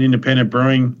an independent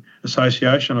brewing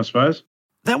association, I suppose.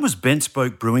 That was Bent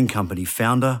Spoke Brewing Company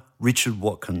founder Richard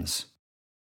Watkins.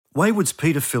 Wayward's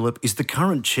Peter Phillip is the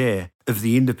current chair of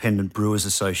the Independent Brewers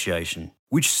Association,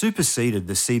 which superseded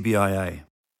the CBIA.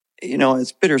 You know,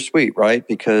 it's bittersweet, right?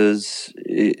 Because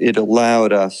it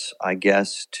allowed us, I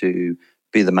guess, to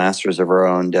be the masters of our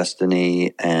own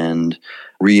destiny and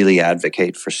really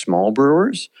advocate for small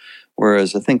brewers.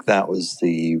 Whereas I think that was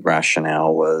the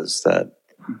rationale, was that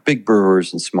big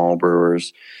brewers and small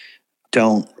brewers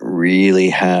don't really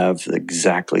have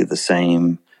exactly the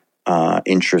same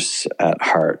interests at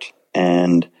heart.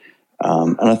 And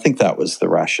I think that was the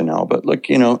rationale. But look,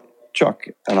 you know, Chuck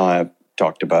and I have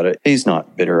talked about it. He's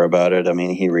not bitter about it. I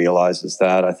mean, he realizes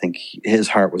that. I think his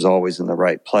heart was always in the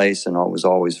right place and was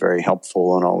always very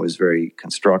helpful and always very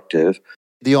constructive.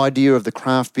 The idea of the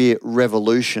craft beer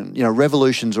revolution, you know,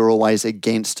 revolutions are always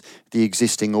against the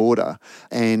existing order.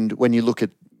 And when you look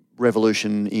at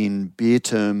revolution in beer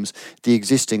terms, the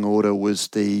existing order was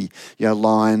the, you know,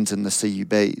 Lions and the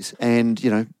CUBs. And,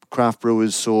 you know, craft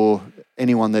brewers saw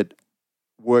anyone that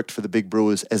worked for the big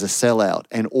brewers as a sellout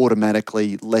and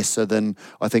automatically lesser than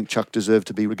I think Chuck deserved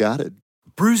to be regarded.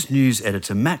 Brews News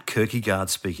editor Matt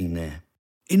Kierkegaard speaking there.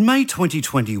 In May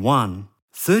 2021,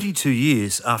 32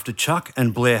 years after Chuck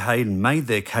and Blair Hayden made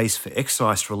their case for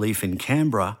excise relief in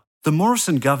Canberra, the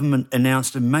Morrison government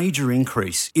announced a major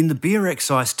increase in the beer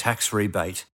excise tax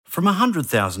rebate from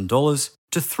 $100,000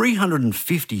 to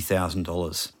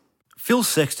 $350,000. Phil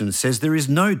Sexton says there is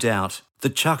no doubt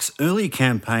that Chuck's early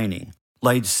campaigning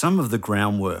laid some of the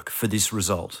groundwork for this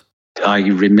result. I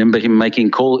remember him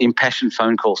making impassioned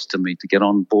phone calls to me to get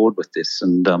on board with this,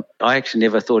 and I actually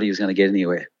never thought he was going to get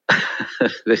anywhere.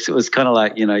 It was kind of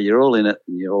like, you know, you're all in it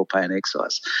and you're all paying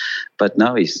excise. But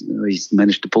no, he's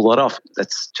managed to pull that off.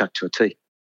 That's Chuck to a T.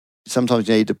 Sometimes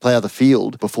you need to plough the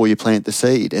field before you plant the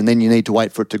seed, and then you need to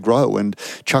wait for it to grow. And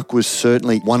Chuck was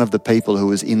certainly one of the people who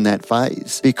was in that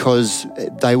phase because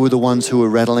they were the ones who were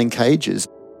rattling cages.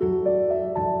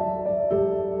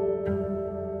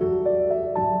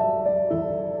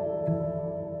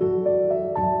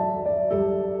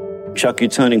 Chuck, you're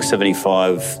turning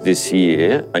 75 this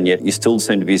year, and yet you still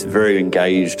seem to be very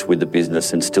engaged with the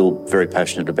business and still very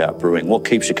passionate about brewing. What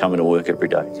keeps you coming to work every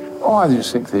day? Oh, I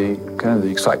just think the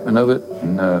excitement of it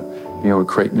and being able to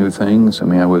create new things. I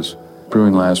mean, I was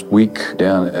brewing last week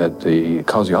down at the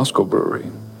Kosciuszko Brewery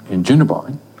in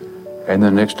Jindabyne, and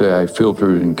then the next day I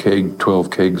filtered and kegged 12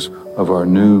 kegs of our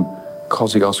new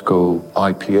Kosciuszko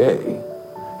IPA.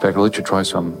 In fact, I'll let you try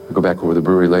some. I'll go back over the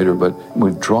brewery later, but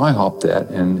we dry hopped that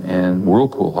and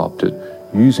whirlpool hopped it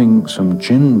using some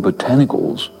gin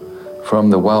botanicals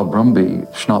from the Wild Brumby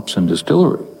Schnapps and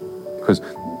Distillery, because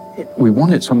we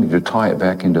wanted something to tie it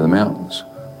back into the mountains.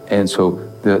 And so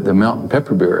the mountain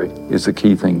pepperberry is the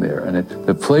key thing there, and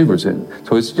the flavors in it.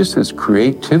 So it's just this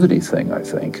creativity thing, I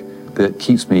think, that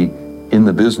keeps me in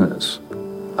the business,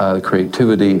 the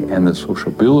creativity and the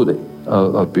sociability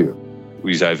of beer.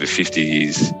 He's over 50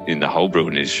 years in the whole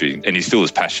brewing industry, and he's still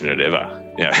as passionate as ever.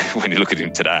 You know, when you look at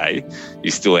him today,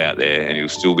 he's still out there and he'll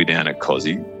still be down at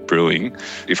Cosy brewing.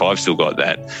 If I've still got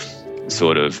that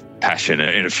sort of passion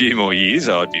in a few more years,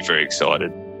 I'd be very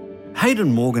excited.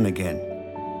 Hayden Morgan again.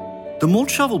 The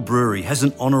Malt Shovel Brewery has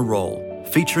an honour roll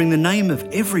featuring the name of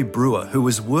every brewer who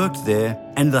has worked there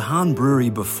and the Hahn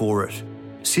Brewery before it,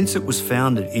 since it was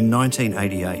founded in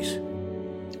 1988.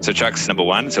 So Chuck's number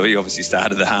one, so he obviously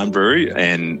started the Hahn Brewery,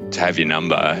 and to have your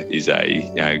number is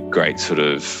a great sort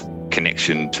of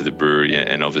connection to the brewery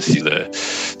and obviously the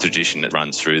tradition that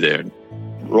runs through there.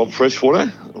 Rob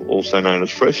Freshwater, also known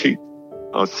as Freshie.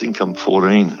 I think I'm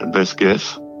 14 at best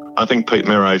guess. I think Pete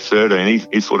Merrow's 13.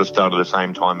 He sort of started at the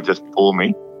same time just before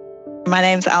me. My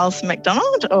name's Alison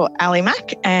McDonald, or Ali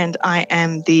Mac, and I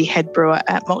am the head brewer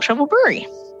at Malt Shovel Brewery.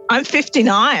 I'm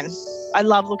 59. I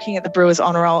love looking at the Brewers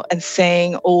Honour Roll and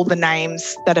seeing all the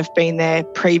names that have been there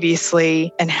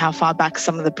previously and how far back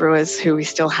some of the brewers who we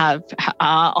still have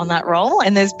are on that roll.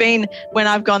 And there's been, when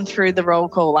I've gone through the roll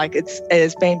call,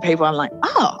 there's been people I'm like,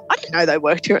 oh, I didn't know they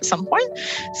worked here at some point.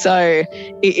 So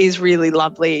it is really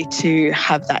lovely to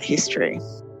have that history.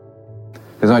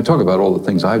 Because I talk about all the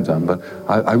things I've done, but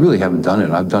I really haven't done it.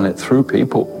 I've done it through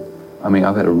people. I mean,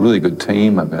 I've had a really good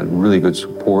team. I've had really good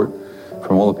support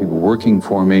from all the people working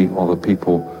for me, all the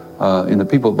people, and the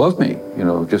people above me, you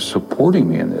know, just supporting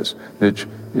me in this, which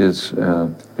is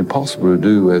impossible to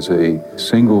do as a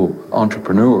single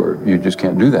entrepreneur. You just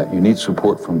can't do that. You need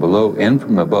support from below and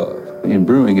from above. In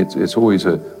brewing, it's always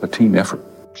a team effort.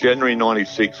 January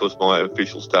 96 was my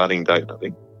official starting date, I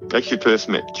think. Actually first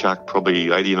met Chuck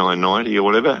probably 89, 90 or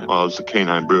whatever. I was a keen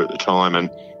home brewer at the time, and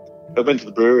I went to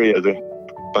the brewery as a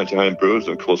bunch of home brewers,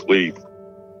 and of course we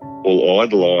all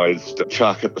idolised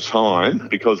Chuck at the time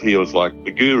because he was like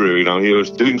the guru, you know, he was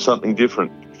doing something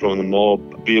different. from the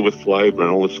mob, beer with flavour and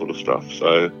all this sort of stuff.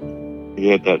 So he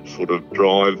had that sort of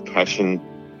drive, passion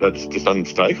that's just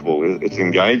unmistakable. It's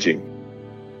engaging.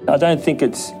 I don't think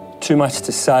it's too much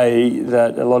to say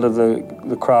that a lot of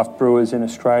the craft brewers in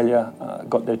Australia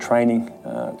got their training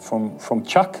from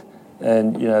Chuck,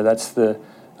 and that's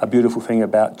a beautiful thing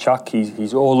about Chuck.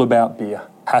 He's all about beer.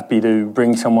 Happy to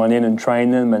bring someone in and train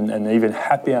them, and even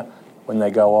happier when they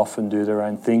go off and do their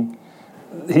own thing.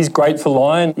 He's great for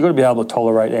Lion. You've got to be able to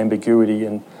tolerate ambiguity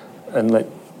and let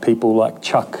people like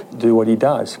Chuck do what he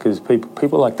does, because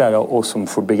people like that are awesome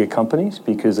for bigger companies,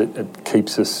 because it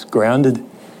keeps us grounded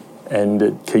and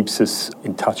it keeps us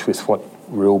in touch with what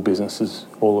real business is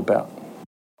all about.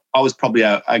 I was probably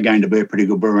going to be a pretty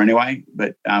good brewer anyway,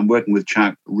 but working with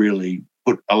Chuck really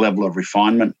put a level of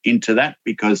refinement into that,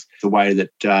 because the way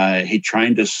that he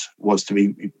trained us was to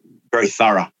be very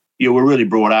thorough. You were really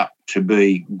brought up to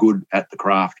be good at the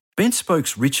craft.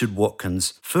 BentSpoke's Richard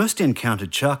Watkins first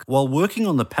encountered Chuck while working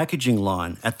on the packaging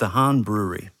line at the Hahn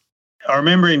Brewery. I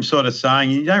remember him sort of saying,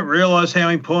 you don't realise how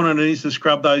important it is to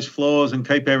scrub those floors and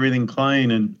keep everything clean,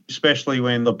 and especially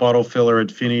when the bottle filler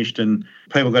had finished and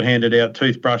people got handed out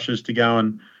toothbrushes to go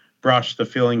and brush the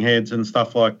filling heads and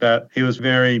stuff like that. He was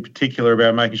very particular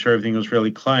about making sure everything was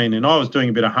really clean, and I was doing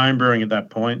a bit of home brewing at that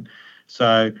point,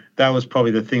 so that was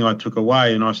probably the thing I took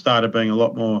away, and I started being a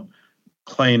lot more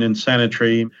clean and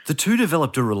sanitary. The two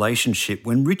developed a relationship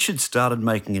when Richard started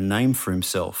making a name for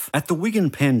himself at the Wigan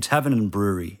Pen Tavern and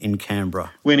Brewery in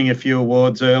Canberra. Winning a few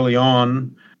awards early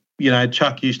on,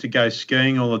 Chuck used to go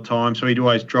skiing all the time, so he'd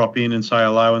always drop in and say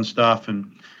hello and stuff,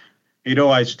 and he'd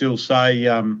always still say,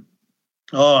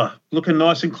 looking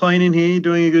nice and clean in here,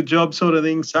 doing a good job sort of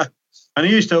thing. So, and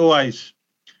he used to always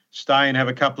stay and have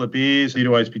a couple of beers. He'd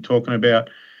always be talking about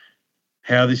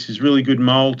how this is really good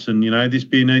malt and, this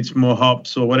beer needs more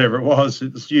hops or whatever it was.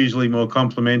 It's usually more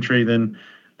complimentary than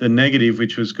negative,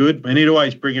 which was good. And he'd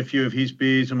always bring a few of his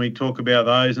beers and we'd talk about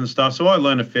those and stuff. So I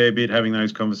learned a fair bit having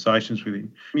those conversations with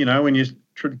him. When you're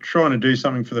trying to do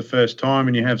something for the first time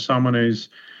and you have someone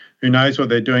who knows what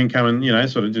they're doing come and,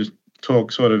 sort of just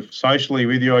talk sort of socially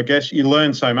with you, I guess, you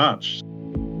learn so much.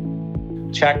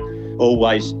 Chuck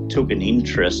always took an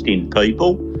interest in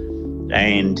people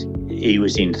and he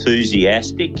was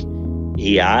enthusiastic.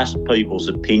 He asked people's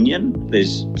opinion.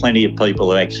 There's plenty of people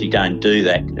who actually don't do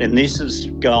that. And this has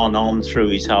gone on through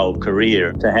his whole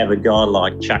career. To have a guy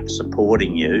like Chuck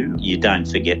supporting you, you don't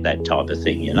forget that type of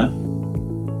thing,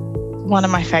 One of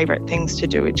my favourite things to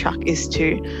do with Chuck is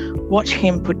to watch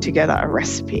him put together a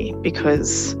recipe,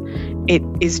 because it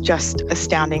is just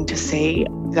astounding to see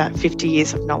that 50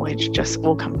 years of knowledge just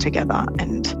all come together,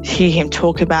 and hear him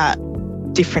talk about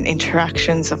different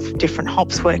interactions of different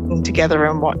hops working together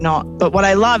and whatnot. But what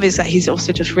I love is that he's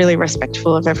also just really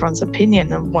respectful of everyone's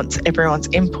opinion and wants everyone's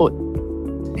input.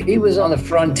 He was on the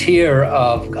frontier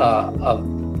of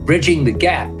bridging the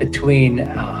gap between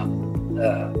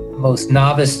most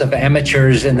novice of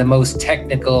amateurs and the most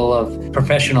technical of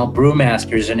professional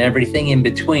brewmasters and everything in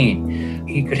between.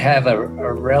 You could have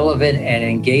a relevant and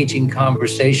engaging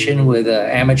conversation with an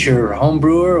amateur home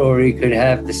brewer, or you could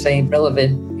have the same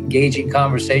relevant, engaging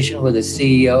conversation with a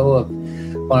CEO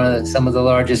of some of the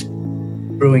largest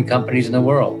brewing companies in the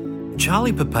world.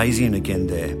 Charlie Papazian again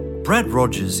there. Brad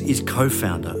Rogers is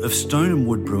co-founder of Stone &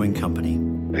 Wood Brewing Company.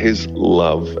 His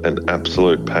love and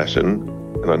absolute passion,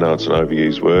 and I know it's an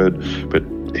overused word, but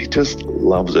he just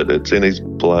loves it. It's in his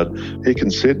blood. He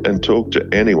can sit and talk to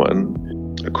anyone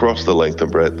across the length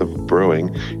and breadth of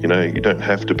brewing. You don't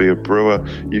have to be a brewer.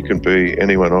 You can be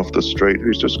anyone off the street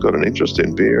who's just got an interest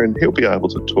in beer, and he'll be able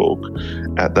to talk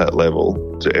at that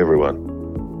level to everyone.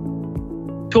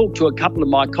 Talked to a couple of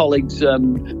my colleagues,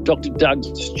 Dr. Doug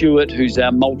Stewart, who's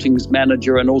our maltings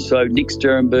manager, and also Nick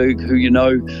Sterenberg, who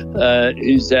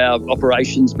who's our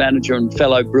operations manager and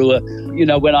fellow brewer.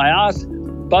 When I asked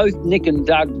both Nick and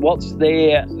Doug what's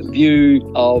their view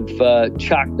of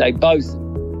Chuck, they both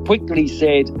quickly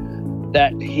said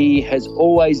that he has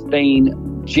always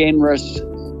been generous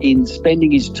in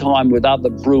spending his time with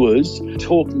other brewers,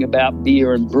 talking about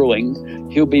beer and brewing.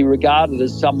 He'll be regarded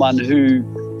as someone who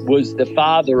was the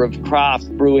father of craft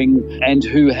brewing and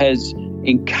who has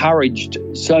encouraged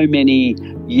so many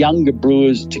younger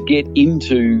brewers to get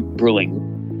into brewing.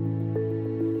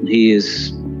 He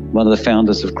is one of the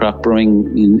founders of craft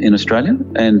brewing in Australia,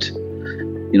 and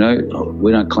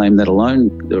we don't claim that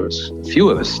alone. There's a few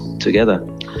of us together.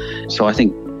 So I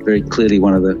think very clearly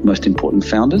one of the most important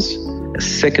founders.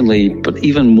 Secondly, but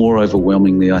even more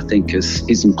overwhelmingly, I think, is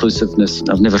his inclusiveness.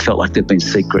 I've never felt like there have been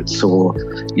secrets or,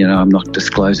 I'm not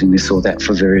disclosing this or that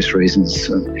for various reasons.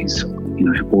 He's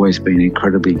always been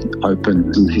incredibly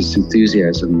open, and his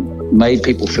enthusiasm made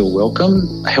people feel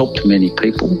welcome, helped many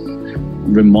people,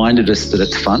 reminded us that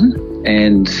it's fun,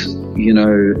 and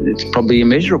it's probably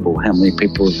immeasurable how many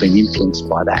people have been influenced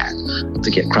by that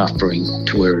to get craft brewing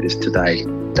to where it is today.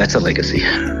 That's a legacy.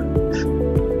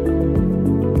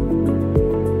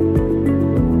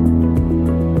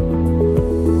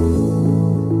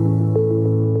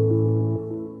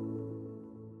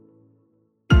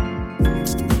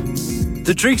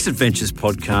 The Drinks Adventures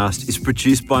podcast is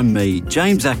produced by me,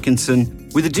 James Atkinson,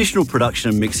 with additional production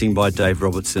and mixing by Dave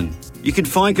Robertson. You can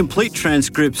find complete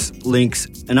transcripts, links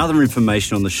and other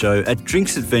information on the show at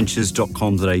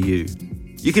drinksadventures.com.au.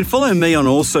 You can follow me on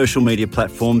all social media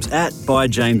platforms at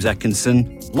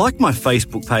 @ByJamesAtkinson, like my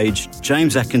Facebook page,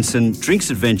 James Atkinson Drinks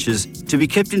Adventures, to be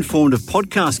kept informed of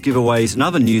podcast giveaways and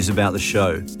other news about the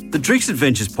show. The Drinks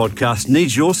Adventures podcast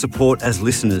needs your support as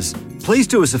listeners. Please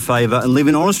do us a favour and leave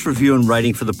an honest review and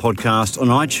rating for the podcast on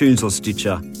iTunes or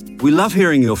Stitcher. We love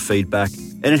hearing your feedback,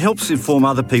 and it helps inform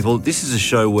other people this is a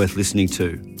show worth listening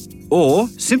to. Or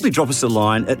simply drop us a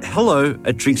line at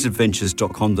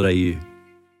hello@drinksadventures.com.au.